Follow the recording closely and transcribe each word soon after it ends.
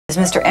As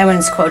Mr.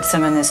 Emmons quotes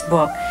him in this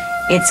book,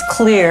 it's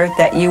clear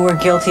that you were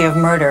guilty of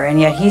murder, and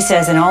yet he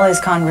says in all his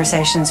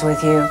conversations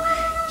with you,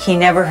 he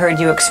never heard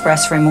you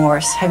express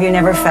remorse. Have you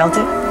never felt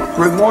it?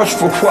 Remorse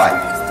for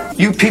what?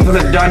 You people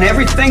have done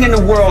everything in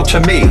the world to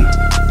me.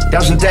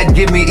 Doesn't that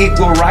give me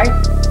equal right?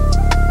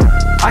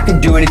 I can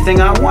do anything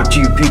I want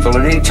to you people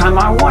at any time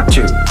I want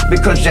to,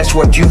 because that's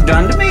what you've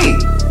done to me.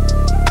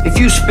 If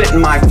you spit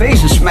in my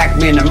face and smack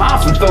me in the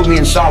mouth and throw me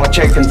in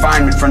solitary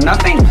confinement for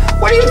nothing,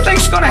 what do you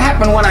think's gonna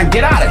happen when I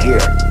get out of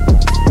here?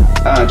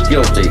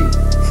 Guilty.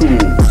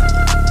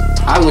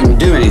 I wouldn't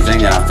do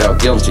anything that I felt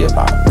guilty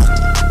about.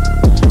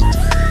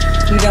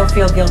 You don't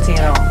feel guilty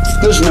at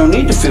all? There's no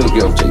need to feel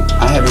guilty.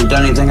 I haven't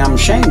done anything I'm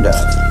ashamed of.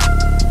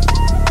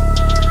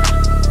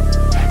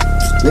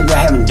 Maybe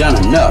I haven't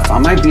done enough. I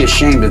might be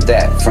ashamed of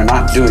that, for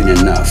not doing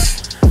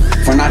enough,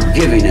 for not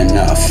giving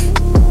enough,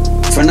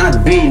 for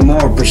not being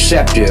more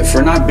perceptive,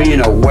 for not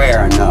being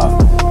aware enough,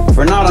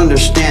 for not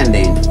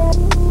understanding,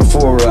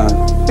 for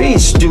being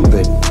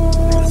stupid.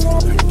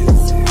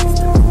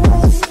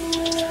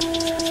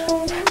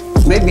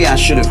 Maybe I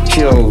should have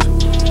killed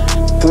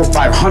 400 or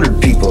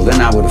 500 people, then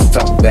I would have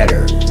felt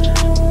better.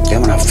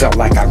 Then when I felt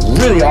like I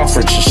really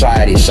offered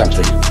society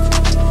something.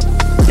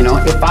 You know,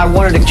 if I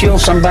wanted to kill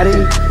somebody,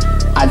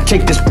 I'd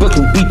take this book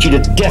and beat you to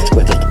death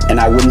with it,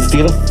 and I wouldn't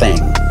feel a thing.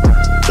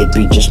 It'd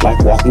be just like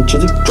walking to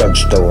the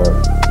drugstore.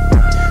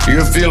 Do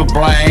you feel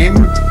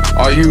blame?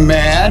 Are you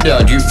mad?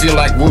 Do you feel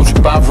like Woods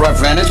Bob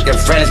Roughness?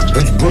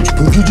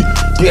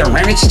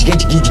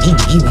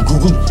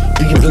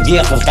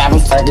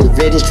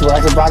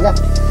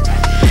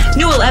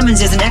 Newell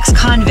Emmons is an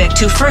ex-convict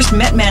who first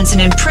met Manson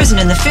in prison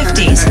in the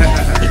 50s.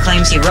 He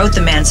claims he wrote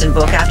the Manson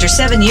book after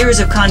 7 years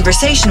of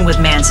conversation with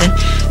Manson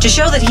to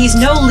show that he's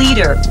no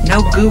leader,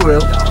 no guru,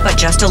 but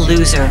just a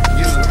loser.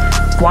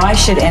 Why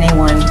should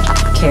anyone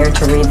care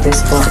to read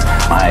this book?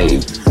 My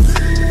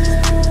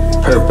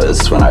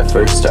purpose when I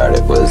first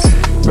started was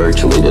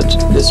virtually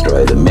to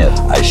destroy the myth.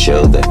 I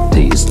showed that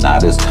he's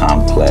not as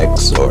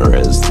complex or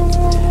as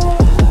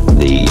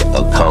the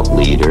occult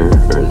leader,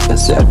 or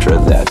etc.,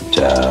 that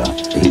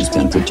he's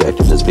been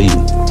projected as being.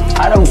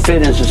 I don't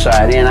fit in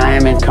society, and I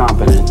am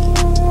incompetent.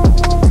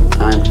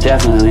 I'm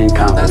definitely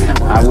incompetent.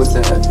 I would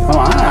say that. Oh,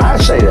 I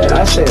say that.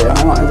 I say that.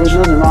 There's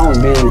nothing wrong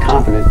with being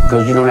incompetent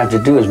because you don't have to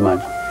do as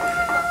much.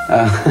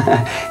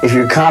 If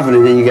you're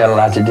competent, then you got a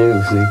lot to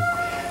do. See,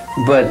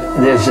 but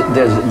there's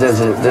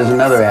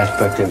another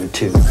aspect of it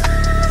too.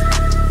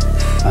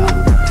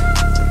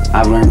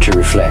 I've learned to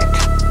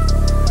reflect.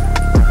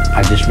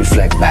 I just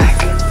reflect back.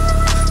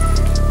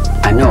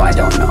 I know I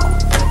don't know.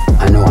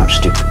 I know I'm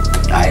stupid.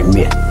 I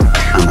admit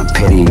I'm a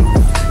petty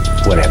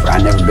whatever.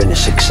 I've never been a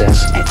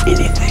success at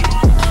anything.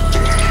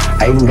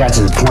 I even got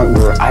to the point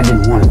where I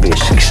didn't want to be a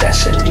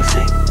success at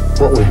anything.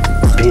 What would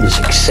being a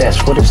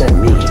success, what does that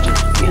mean,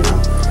 you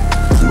know?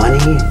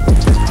 Money?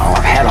 Oh,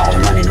 I've had all the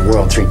money in the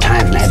world 3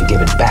 times and I had to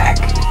give it back.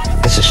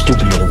 That's a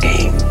stupid little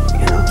game,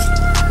 you know?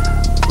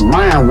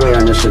 My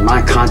awareness and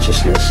my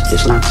consciousness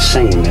is not the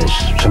same as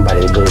somebody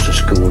that goes to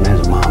school and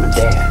has a mom and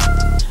dad.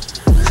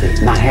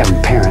 See, not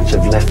having parents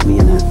have left me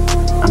in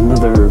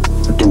another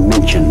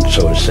dimension,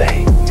 so to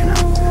say, you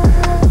know?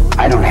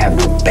 I don't have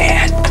no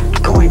bad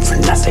going for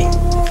nothing.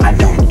 I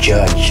don't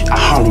judge. I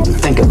hardly even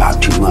think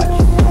about too much.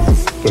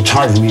 It's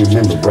hard for me to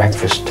remember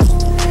breakfast.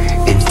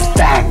 In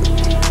fact,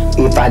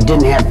 if I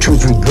didn't have 2 or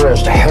 3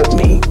 girls to help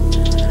me,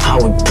 I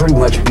would pretty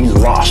much be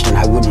lost and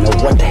I wouldn't know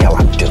what the hell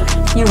I'm doing.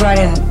 You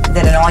write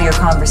that in all your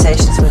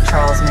conversations with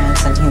Charles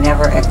Manson, he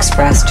never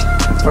expressed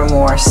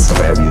remorse.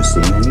 Have you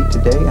seen any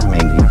today? I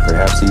mean,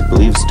 perhaps he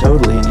believes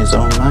totally in his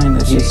own mind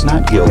that he's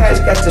not guilty. You guys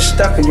got this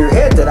stuck in your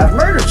head that I've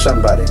murdered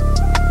somebody.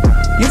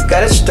 You've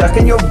got it stuck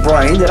in your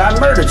brain that I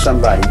murdered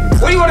somebody.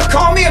 What do you want to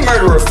call me a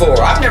murderer for?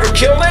 I've never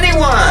killed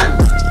anyone.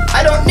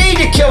 I don't need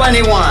to kill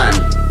anyone.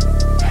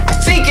 I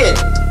think it.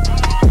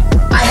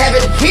 I have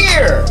it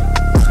here.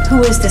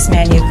 Who is this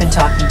man you've been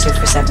talking to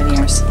for 7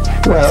 years?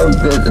 Well,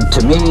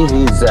 to me,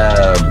 he's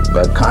a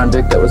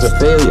convict that was a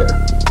failure.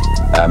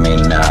 I mean,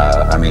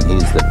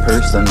 he's the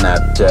person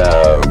that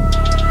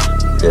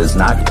is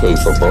not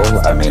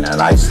capable. I mean,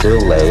 and I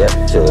still lay it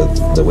to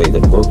the way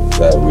the book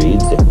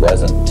reads. It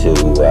wasn't to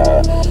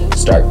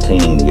start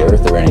cleaning the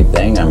earth or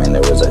anything. I mean,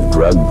 there was a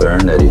drug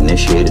burn that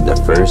initiated the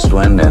first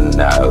one, and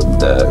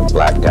the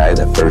black guy,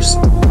 the first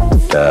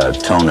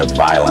tone of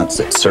violence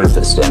that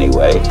surfaced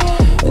anyway.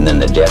 And then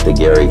the death of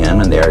Gary Hinn,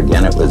 and there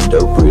again it was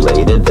dope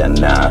related, and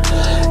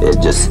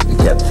it just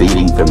kept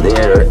feeding from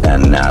there,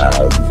 and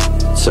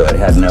so it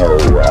had no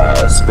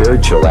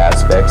spiritual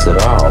aspects at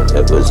all.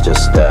 It was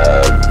just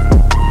a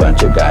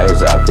bunch of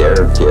guys out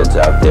there, kids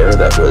out there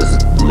that was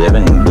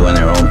living and doing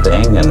their own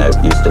thing, and it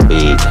used to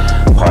be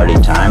party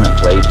time and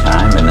play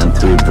time, and then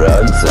through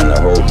drugs and the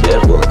whole bit.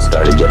 Well, it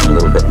started getting a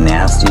little bit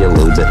nasty, a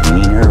little bit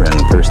meaner, and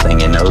first thing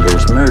you know,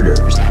 there's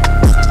murders.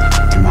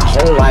 My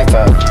whole life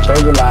I've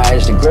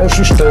burglarized the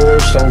grocery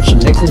stores, sold some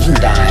nickels and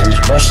dimes,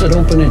 busted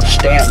open a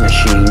stamp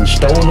machine,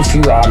 stole a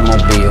few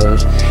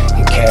automobiles,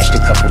 and cashed a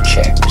couple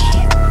checks.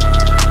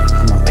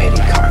 I'm a petty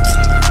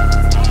carpenter.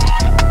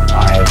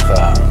 I've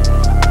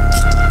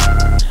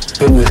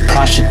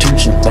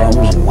prostitutes and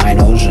bums and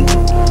winos and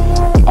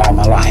all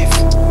my life.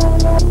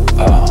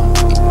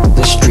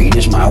 The street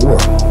is my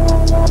world.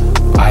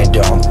 I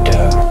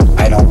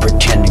don't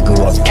pretend to go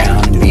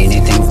uptown and be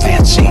anything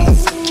fancy.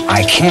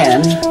 I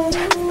can,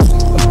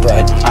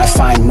 but I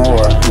find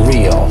more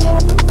real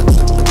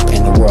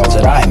in the world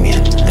that I'm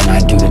in than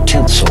I do the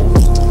tinsel.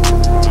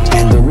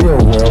 And the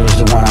real world is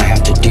the one I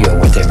have to deal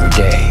with every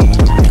day.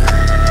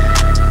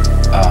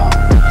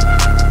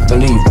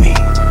 Believe me,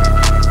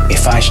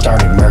 if I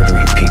started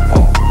murdering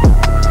people,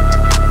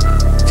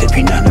 there'd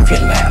be none of you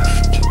left.